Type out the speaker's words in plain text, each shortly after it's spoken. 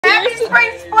Happy spring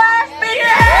splash, baby!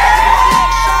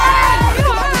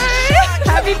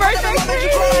 Happy birthday,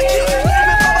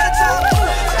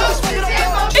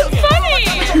 it's funny!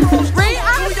 Rate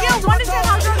on the scale 1 to 10,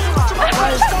 how drunk you are.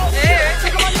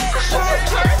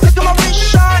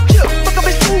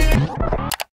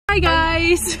 Hi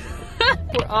guys!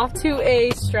 We're off to a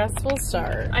stressful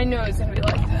start. I know it's gonna be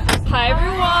like this. Hi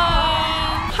everyone!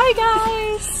 Hi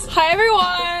guys! Hi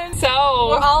everyone! So,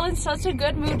 we're all in such a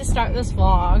good mood to start this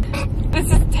vlog.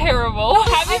 This is terrible.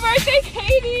 Happy birthday,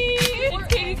 Katie! It's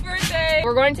Katie's birthday.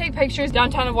 We're going to take pictures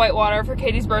downtown of Whitewater for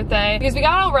Katie's birthday because we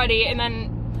got all ready and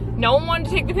then no one wanted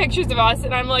to take the pictures of us,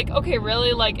 and I'm like, okay,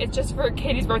 really? Like, it's just for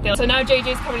Katie's birthday. So now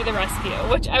JJ's coming to the rescue,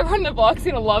 which everyone in the vlog's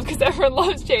gonna love because everyone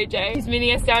loves JJ. He's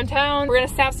meeting us downtown. We're gonna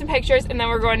snap some pictures, and then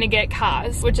we're going to get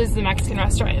Kaz, which is the Mexican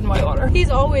restaurant in Whitewater.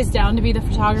 He's always down to be the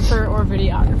photographer or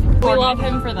videographer. We love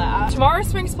him for that. Tomorrow's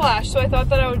Spring Splash, so I thought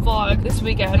that I would vlog this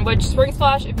weekend, which Spring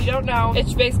Splash, if you don't know,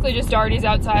 it's basically just darties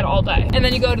outside all day, and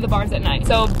then you go to the bars at night.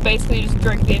 So basically you just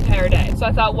drink the entire day. So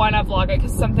I thought, why not vlog it?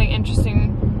 Because something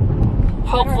interesting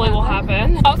hopefully will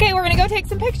happen. Okay, we're gonna go take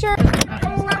some pictures.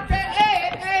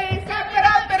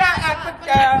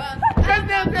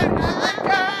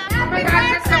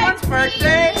 It's someone's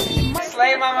birthday.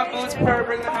 Slay Mama Boots for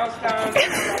bring the house down.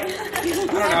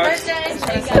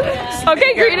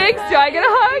 Okay, greetings. Do I get a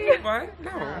hug? What?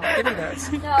 No, give me that.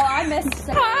 No, I missed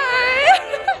it.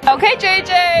 Hi. Okay,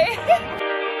 JJ.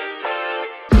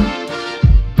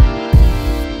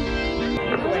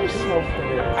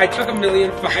 I took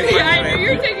 1,000,005. Yeah, I knew you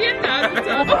were taking it down.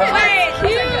 Wait,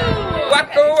 cute.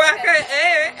 Waka waka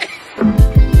eh.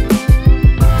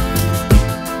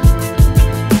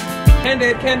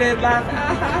 Candid laugh.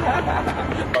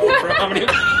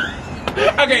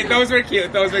 Okay, those were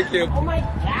cute. Those were cute. Oh my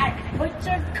God, put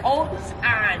your coats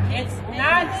on. It's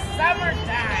not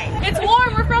summertime. It's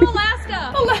warm. We're from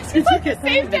Alaska. Alaska's like the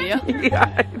same thing.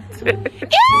 Yeah, I did.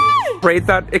 Rate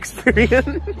that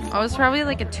experience. I was probably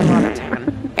like a 2 out of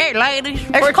 10. Hey ladies,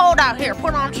 it's cold out here.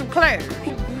 Put on some clothes.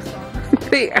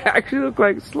 They actually look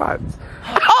like sluts.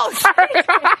 Oh shit!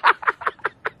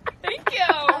 Thank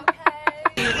you.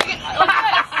 Okay.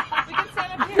 We can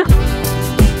stand up here.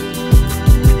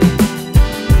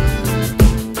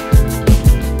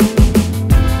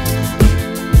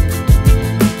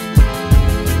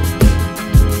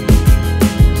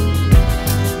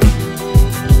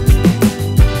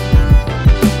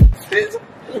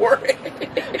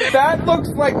 That looks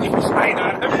like China.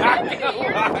 I'm not gonna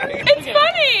lie. It's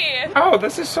funny. Oh,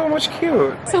 this is so much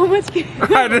cute. So much cute.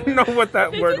 I didn't know what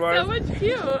that word was. So much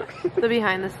cute. The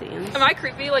behind the scenes. Am I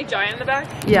creepy, like giant in the back?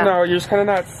 Yeah. No, you're just kind of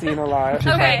not seen a lot.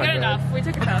 Okay, good enough. We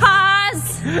took a test.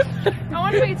 Pause! I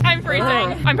want to be. I'm freezing.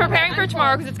 I'm preparing for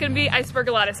tomorrow because it's going to be iceberg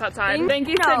lattice outside. Thank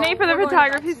you, Sydney, for the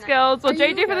photography skills. Well,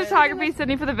 JJ for the photography,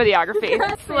 Sydney for the videography.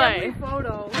 Slay.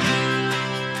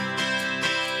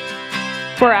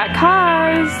 We're at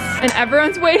Kaz, and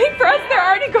everyone's waiting for us. They're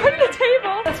already going to the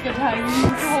table. That's good timing.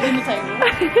 We're holding the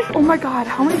table. Oh my God,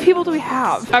 how many people do we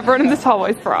have? Everyone in this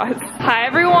hallway is for us. Hi,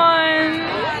 everyone.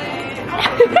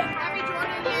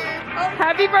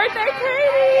 Happy birthday,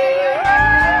 Katie.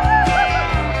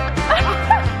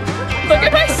 Look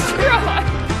at my straw.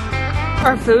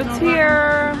 Our food's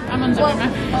here. I'm unzipping my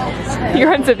pants.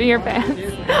 You're unzipping your pants.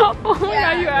 Oh my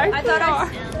God, you actually are.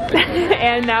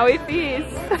 And now we feast.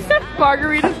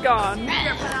 Margarita's gone.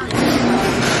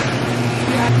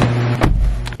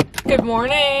 Good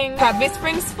morning. Happy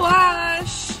Spring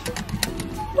Splash.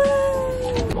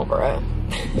 Over it.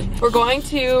 We're going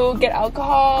to get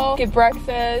alcohol, get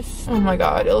breakfast. Oh my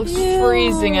God, it looks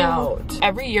freezing out.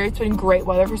 Every year it's been great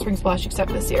weather for Spring Splash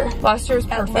except this year. Last year was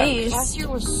perfect. Last year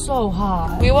was so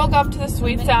hot. We woke up to the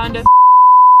sweet sound of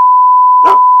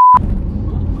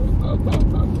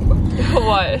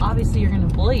what? Obviously you're gonna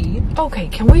bleed. Okay,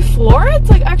 can we floor it?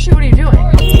 Like, actually, what are you doing?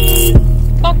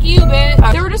 Fuck you,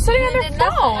 bitch. They were just sitting on their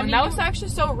phone. That was actually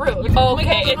so rude.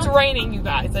 Okay, it's raining, you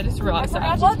guys. I just realized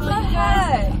that. What the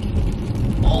heck?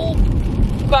 Oh,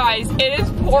 guys, it is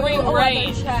pouring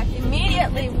rain. Check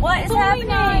immediately. What is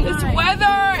happening? This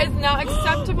weather is not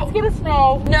acceptable. It's gonna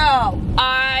snow. No.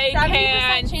 I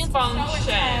can't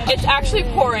function. It's actually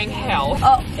pouring hail.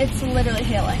 Oh, it's literally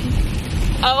hailing.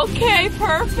 Okay,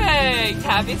 perfect.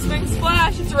 Happy Spring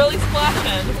Splash. It's really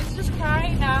splashing. It's just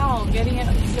crying now, getting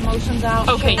its emotions out.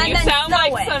 Okay, you sound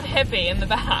like some hippie in the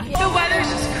back. The weather's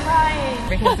just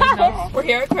crying. We're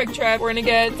here at Quick Trip. We're gonna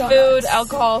get food,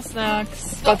 alcohol,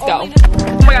 snacks. Let's go. Oh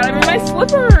my God, I'm in my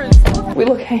slippers. We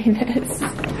look heinous. I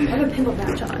have a pimple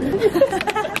patch on.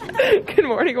 Good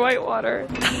morning, Whitewater.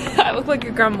 I look like a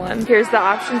gremlin. Here's the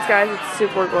options, guys. It's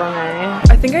super gourmet.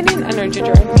 I think I need an energy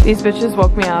drink. These bitches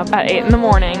woke me up at 8 in the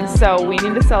morning, so we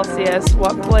need a Celsius.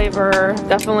 What flavor?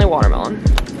 Definitely watermelon.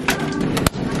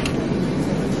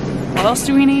 What else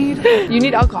do we need? You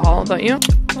need alcohol, don't you?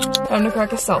 Time to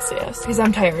crack a Celsius because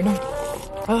I'm tired.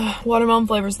 Watermelon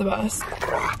flavor's the best.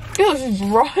 Ew, this is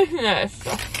dryness.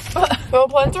 So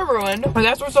plans are ruined. I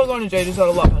guess we're still going to JJ's at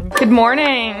 11. Good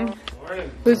morning.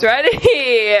 Morning. Who's ready?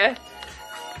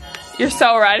 You're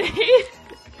so ready.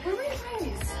 Where are your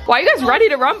face? Why are you guys ready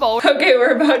to rumble? Okay,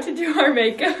 we're about to do our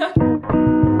makeup.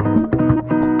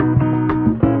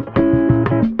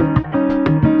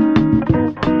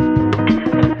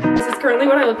 Currently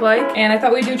what I look like, and I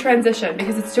thought we'd do transition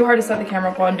because it's too hard to set the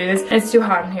camera up while and do this, and it's too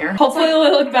hot in here. Hopefully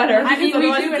it'll look better. I mean,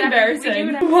 otherwise it's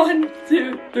embarrassing. 1,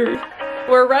 2, 3.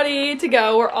 We're ready to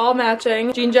go. We're all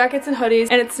matching jean jackets and hoodies,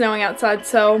 and it's snowing outside,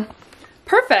 so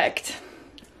perfect.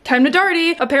 Time to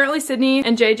darty. Apparently Sydney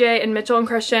and JJ and Mitchell and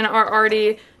Christian are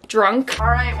already drunk. All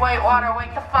right, Whitewater,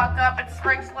 wake the fuck up. It's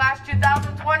Spring Splash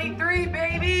 2023,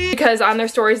 baby. Because on their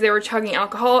stories they were chugging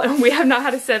alcohol, and we have not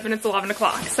had a sip, and it's 11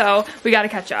 o'clock, so we gotta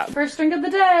catch up. First drink of the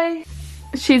day.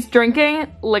 She's drinking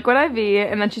liquid IV,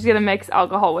 and then she's gonna mix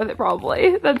alcohol with it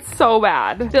probably. That's so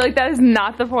bad. I feel like that is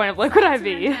not the point of liquid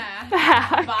IV.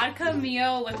 Vodka,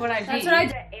 Mio, liquid IV. That's what I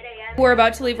did. We're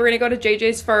about to leave. We're gonna go to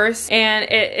JJ's first, and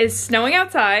it is snowing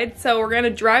outside, so we're gonna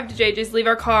drive to JJ's, leave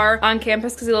our car on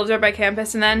campus because he lives right by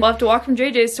campus, and then we'll have to walk from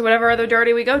JJ's to whatever other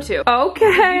darty we go to.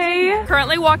 Okay.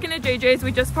 Currently walking to JJ's.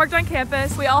 We just parked on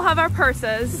campus. We all have our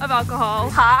purses of alcohol.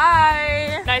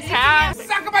 Hi. Nice hat.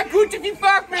 Suck my gooch if you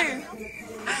fuck me.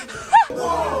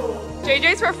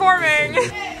 JJ's performing.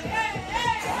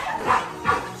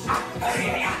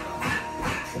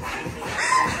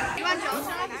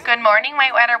 Good morning,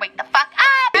 Whitewater. Wake the fuck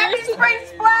up. Happy Spring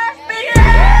Splash, baby.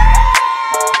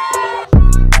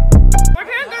 My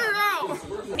pants are out.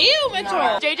 Ew,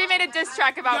 Mitchell. JJ made a diss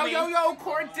track about me. Yo,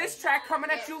 Cora diss track coming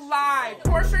at you live.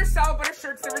 Corashircel, but a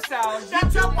shirts never sell. You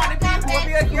don't want to be who will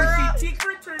be like you. She teach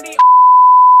for eternity.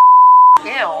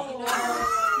 Ew.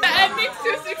 The ending's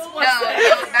too explicit. No,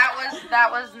 that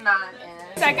was not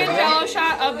it. Second jello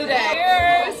shot of the day.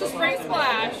 Here's the Spring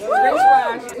Splash. Spring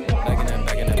Splash.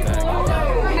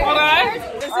 Okay.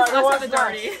 This is less of the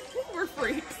darty. We're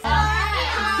freaks.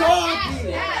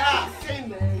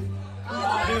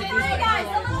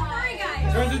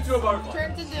 Turns into a butterfly.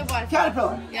 Turns into a butterfly.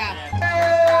 Caterpillar. Yeah.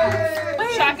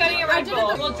 Shotgunning a Red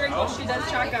Bull. We'll drink while she does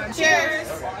shotgun. Cheers.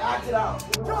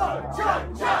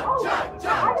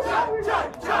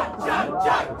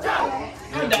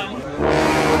 I'm done.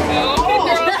 Okay,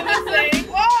 girls, I'm gonna sing.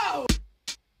 Whoa!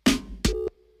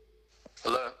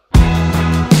 Hello?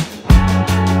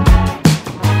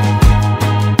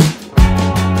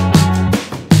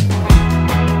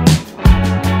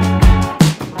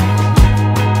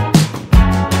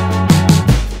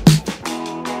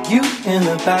 You in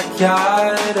the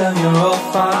backyard of your old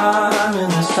farm in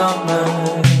the summer.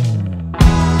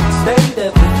 Stayed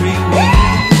there for 3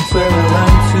 weeks where we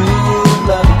learned to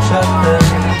love each other.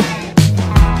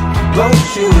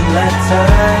 Wrote you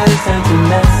letters, sent a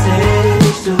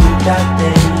message to leave that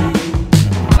day.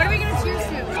 What are we gonna cheers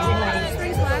to?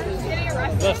 Spring Splash? Getting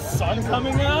arrested. The sun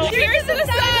coming out? Cheers to the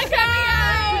sun coming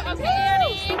out! Okay,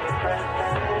 Annie.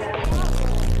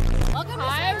 Welcome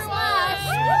Hi, to Spring Splash.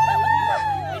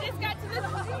 We just got to the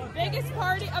biggest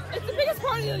party. It's the biggest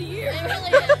party of the year. It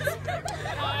really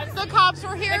is. The cops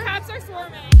were here. The cops are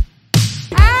swarming.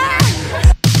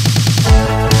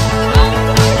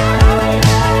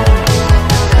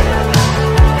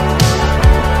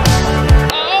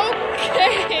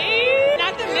 Okay.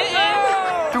 Not the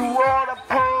mittens. To all the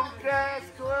punk ass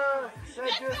clubs that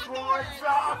just want to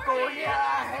talk, oh yeah,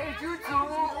 I hate you too.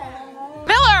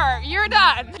 Miller, you're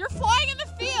done. You're flying in the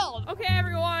field. Okay,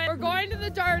 everyone, we're going to the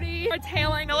darty. We're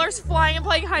tailing. Miller's flying and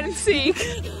playing hide and seek.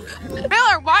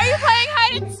 Miller, why are you playing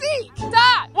hide and seek?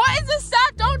 Stop. What is this?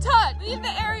 Stop. Don't touch. Leave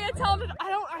the area. Tell them. I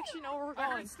don't actually know where we're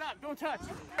going. Stop, don't touch.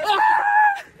 Where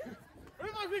the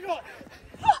fuck are we going?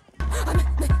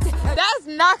 That's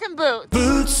knocking boots.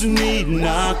 Boots need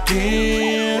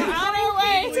knocking. On our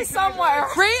way to somewhere.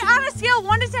 Rate on a scale of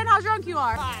 1 to 10 how drunk you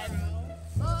are. 5.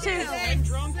 2.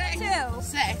 2.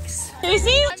 6. You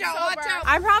see? Watch out.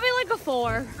 I'm probably like a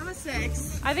 4. I'm a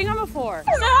 6. I think I'm a 4.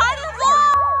 Say hi to the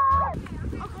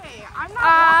vlog. Okay, I'm not.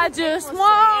 I just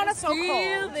wanna so feel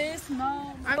cold. this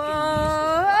moment. I'm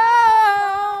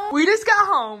Oh, We just got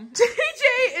home.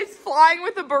 JJ is flying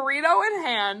with a burrito in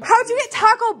hand. How'd you get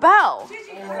Taco Bell?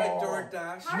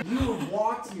 You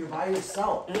walked here by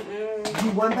yourself.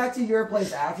 You went back to your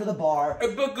place after the bar. No.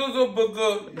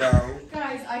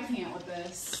 Guys, I can't with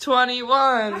this.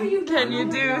 21. Can you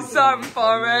do something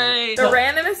for me? The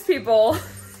randomest people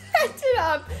ended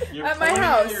up at my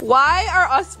house. Why are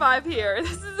us 5 here?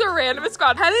 This is the randomest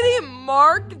squad. Kennedy,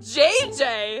 Mark,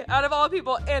 JJ, out of all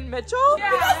people, and Mitchell?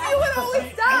 Yeah. Because you would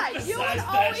always die. You would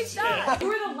always die. You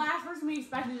were the last person we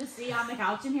expected to see on the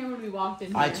couch in here when we walked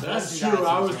in here. That's true.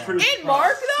 I was pretty. And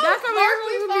Mark, though? That's what Mark,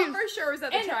 we thought for sure was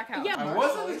at the track house. Yeah, I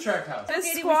was at the track house.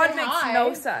 This squad makes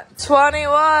no sense.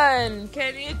 21.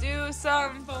 Can you do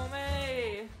something for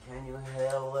me? Can you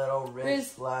hit a little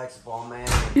wrist flexible, man?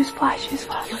 Use flash, use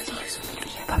flash. Use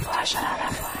that flash, shut out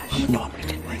that flash. No, I'm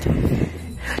gonna wait.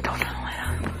 Don't turn the light on.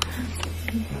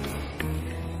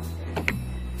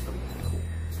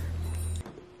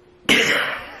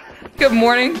 Good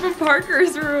morning from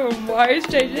Parker's room. Why is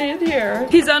JJ in here?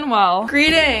 He's unwell.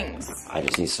 Greetings. I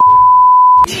just need some.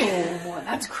 Oh,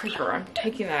 that's creeper. I'm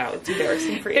taking that out. It's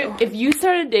embarrassing for you. If you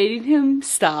started dating him,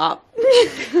 stop.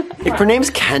 If her name's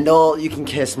Kendall, you can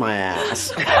kiss my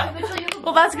ass.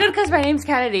 Well, that's good because my name's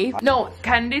Kennedy. No,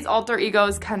 Kennedy's alter ego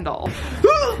is Kendall.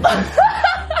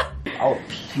 Oh,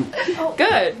 puke.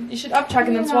 Good. You should upchuck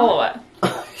and then swallow it. You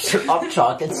should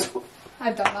upchuck and swallow.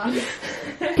 I've done that.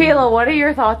 Kayla, what are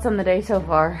your thoughts on the day so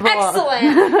far?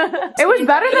 Excellent. It was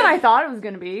better than I thought it was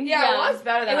gonna be. Yeah, it was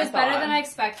better than It was better than I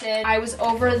expected. I was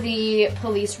over the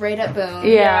police raid at Boone.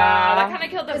 Yeah, that kind of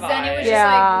killed the vibe. Then it was just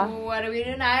like, what do we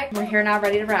do next? We're here now,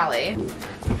 ready to rally.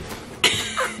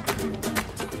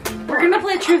 We're gonna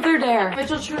play Truth or Dare.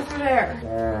 Mitchell, Truth or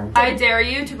Dare. I dare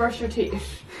you to brush your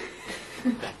teeth.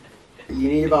 You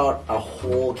need about a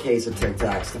whole case of Tic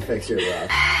Tacs to fix your breath.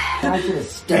 That's gonna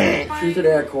stink. Truth or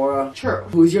Dare, Cora? True.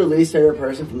 Who's your least favorite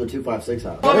person from the 256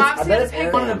 house? Well, I'm gonna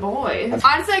pick one of the boys.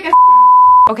 Honestly, I guess.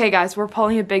 Okay, guys, we're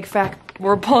pulling a big fat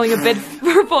prank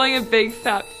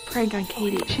on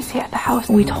Katie. She's here at the house.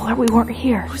 We told her we weren't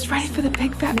here. Who's ready for the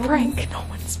big fat prank? No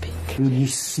one speak. Dude, you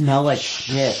smell like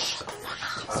shit.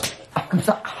 I'm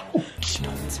sorry. Ouch.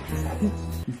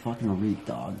 You fucking a reek,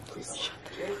 dog.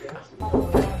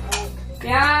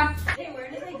 Yeah. Hey,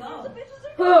 where did they go?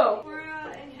 Who?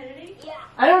 Cora and Kennedy? Yeah.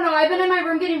 I don't know. I've been in my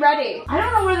room getting ready. I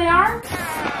don't know where they are.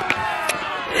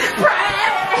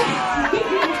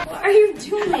 What are you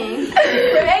doing?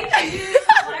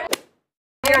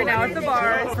 We are now at the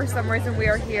bar. For some reason, we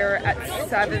are here at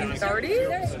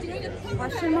 7:30.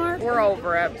 Question mark? We're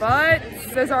over it, but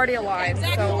there's already a line,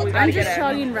 so we gotta get in. I'm just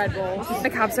chugging Red Bull. The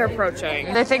cops are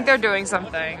approaching. They think they're doing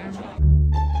something.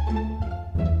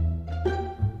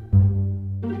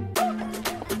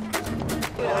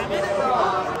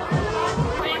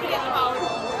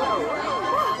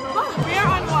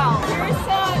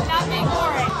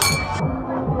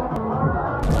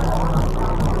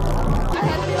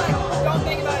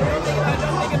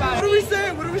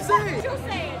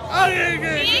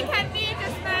 Okay. Me and Kennedy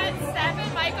just met Steph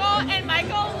and Michael, and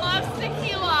Michael loves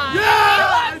tequila.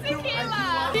 Yeah! He loves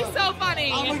tequila. He's so funny.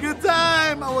 Have a good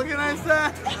time. What can I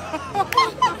say?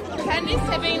 Kennedy's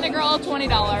tipping the girl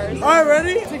 $20. Alright,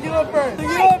 ready? Tequila first.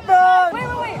 Tequila first.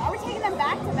 Wait. Are we taking them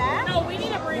back to back? No, we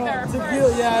need a breather Tequila,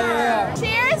 first. yeah.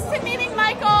 Cheers to meeting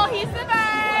Michael. He's the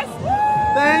best.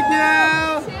 Thank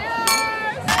you.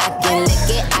 Cheers. I can lick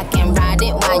it, I can ride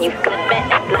it while you flip it,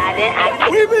 slide it.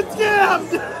 We've been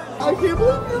scammed. I can't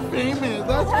believe you're famous.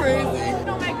 That's crazy.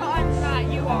 Oh my God, I'm not.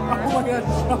 You are. Oh my God.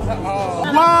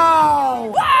 Oh.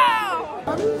 Wow. Wow.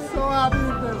 I'm so happy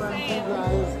with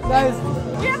them, guys.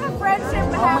 We have a friendship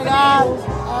Oh my God.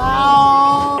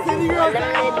 Ow. City girl.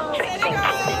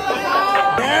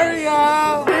 There we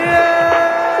go. Yeah.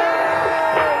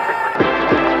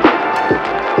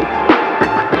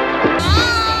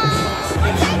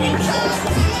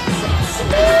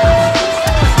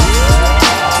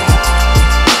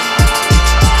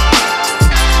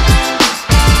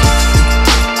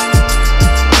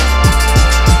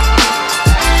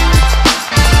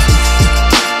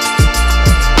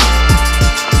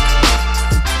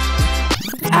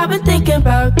 I've been thinking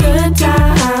about good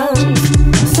times,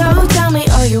 so tell me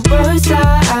all your worst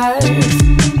lies.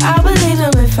 I believe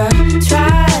them if I try.